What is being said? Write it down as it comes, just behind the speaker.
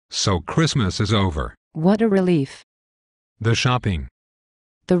So Christmas is over. What a relief. The shopping.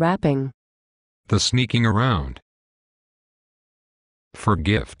 The wrapping. The sneaking around. For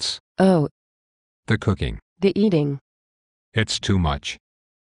gifts. Oh. The cooking. The eating. It's too much.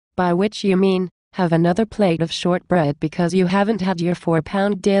 By which you mean, have another plate of shortbread because you haven't had your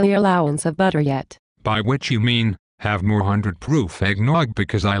 4-pound daily allowance of butter yet. By which you mean, have more 100-proof eggnog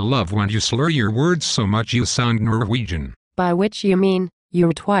because I love when you slur your words so much you sound Norwegian. By which you mean,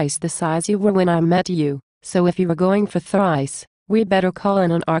 you're twice the size you were when I met you, so if you were going for thrice, we better call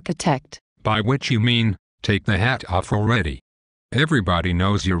in an architect. By which you mean, take the hat off already. Everybody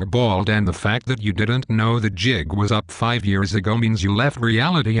knows you're bald, and the fact that you didn't know the jig was up 5 years ago means you left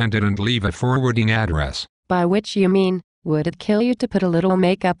reality and didn't leave a forwarding address. By which you mean, would it kill you to put a little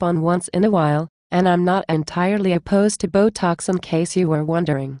makeup on once in a while, and I'm not entirely opposed to Botox in case you were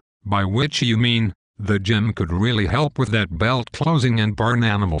wondering. By which you mean, the gym could really help with that belt closing and barn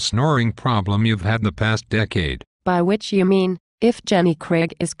animal snoring problem you've had the past decade. By which you mean, if Jenny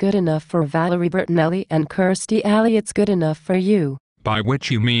Craig is good enough for Valerie Bertinelli and Kirstie Alley, it's good enough for you. By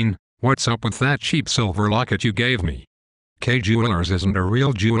which you mean, what's up with that cheap silver locket you gave me? K Jewelers isn't a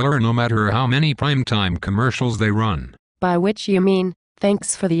real jeweler no matter how many primetime commercials they run. By which you mean,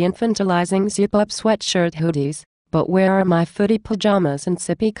 thanks for the infantilizing zip-up sweatshirt hoodies, but where are my footy pajamas and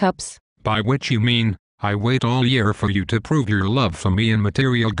sippy cups? By which you mean, I wait all year for you to prove your love for me in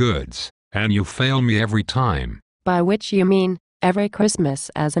material goods, and you fail me every time. By which you mean, every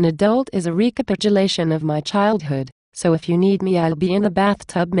Christmas as an adult is a recapitulation of my childhood, so if you need me I'll be in the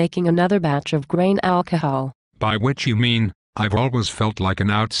bathtub making another batch of grain alcohol. By which you mean, I've always felt like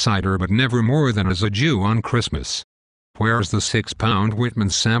an outsider but never more than as a Jew on Christmas. Where's the 6-pound Whitman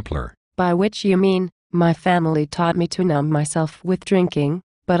sampler? By which you mean, my family taught me to numb myself with drinking,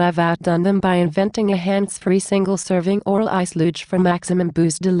 but I've outdone them by inventing a hands-free single-serving oral ice luge for maximum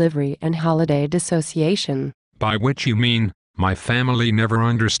booze delivery and holiday dissociation. By which you mean, my family never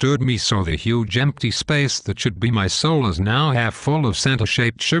understood me, so the huge empty space that should be my soul is now half full of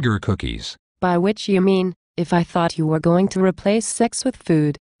Santa-shaped sugar cookies. By which you mean, if I thought you were going to replace sex with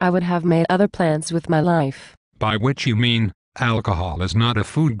food, I would have made other plans with my life. By which you mean, alcohol is not a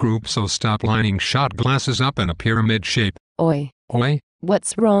food group, so stop lining shot glasses up in a pyramid shape. Oi. Oi?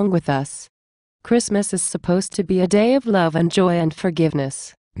 What's wrong with us? Christmas is supposed to be a day of love and joy and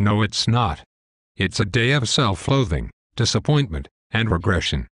forgiveness. No, it's not. It's a day of self-loathing, disappointment, and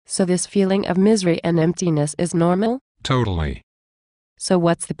regression. So this feeling of misery and emptiness is normal? Totally. So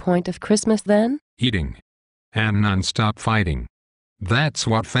what's the point of Christmas then? Eating. And non-stop fighting. That's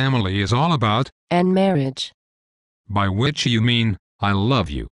what family is all about. And marriage. By which you mean, I love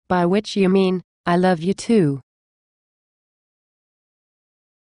you. By which you mean, I love you too.